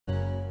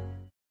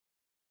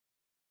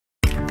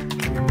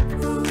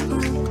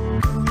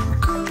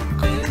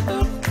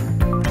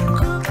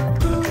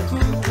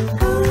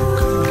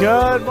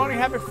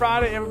happy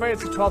Friday, everybody.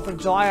 It's the 12th of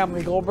July. I'm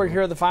Lee Goldberg.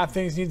 Here are the 5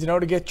 things you need to know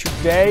to get your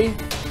day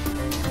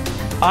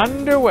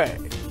underway.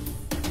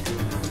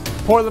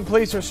 Portland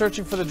police are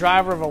searching for the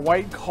driver of a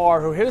white car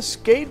who hit a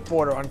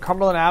skateboarder on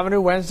Cumberland Avenue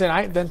Wednesday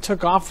night, then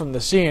took off from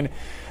the scene.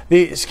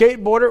 The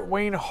skateboarder,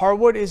 Wayne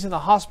Harwood, is in the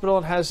hospital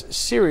and has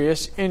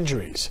serious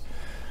injuries.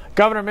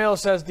 Governor Mills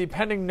says the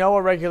pending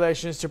NOAA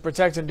regulations to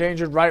protect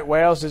endangered right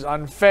whales is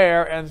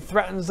unfair and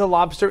threatens the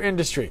lobster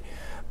industry.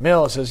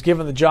 Mills has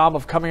given the job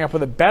of coming up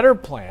with a better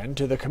plan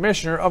to the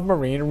Commissioner of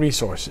Marine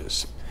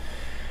Resources.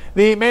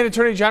 The Maine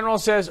Attorney General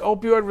says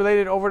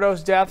opioid-related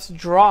overdose deaths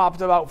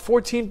dropped about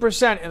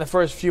 14% in the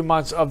first few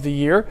months of the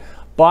year,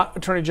 but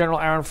Attorney General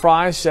Aaron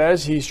Fry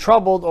says he's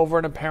troubled over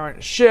an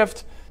apparent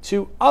shift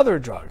to other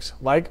drugs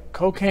like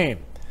cocaine.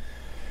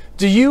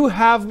 Do you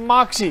have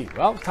Moxie?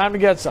 Well, time to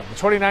get some. The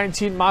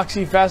 2019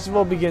 Moxie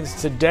Festival begins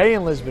today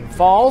in Lisbon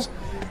Falls.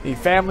 The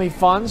Family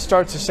Fun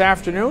starts this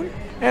afternoon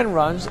and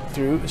runs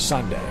through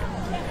Sunday.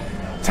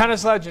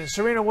 Tennis legend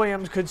Serena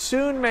Williams could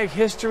soon make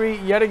history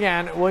yet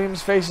again.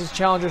 Williams faces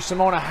challenger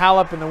Simona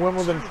Halep in the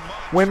Wimbledon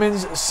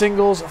Women's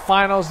Singles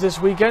Finals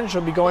this weekend. She'll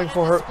be going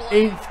for her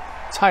 8th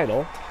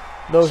title.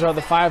 Those are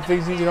the 5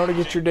 things you need to know to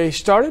get your day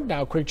started.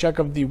 Now, a quick check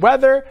of the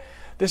weather.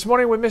 This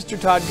morning with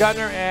Mr. Todd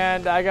Gutner,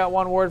 and I got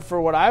one word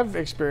for what I've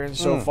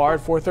experienced so far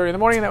at 4:30 in the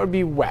morning, and that would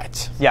be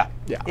wet. Yeah.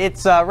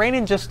 It's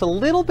raining just a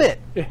little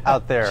bit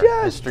out there,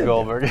 Mr.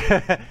 Goldberg.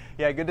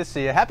 Yeah, good to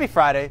see you. Happy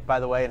Friday,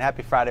 by the way, and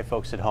happy Friday,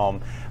 folks at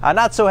home.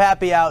 Not so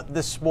happy out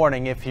this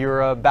morning. If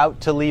you're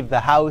about to leave the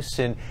house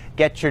and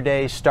get your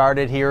day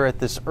started here at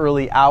this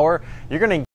early hour, you're going to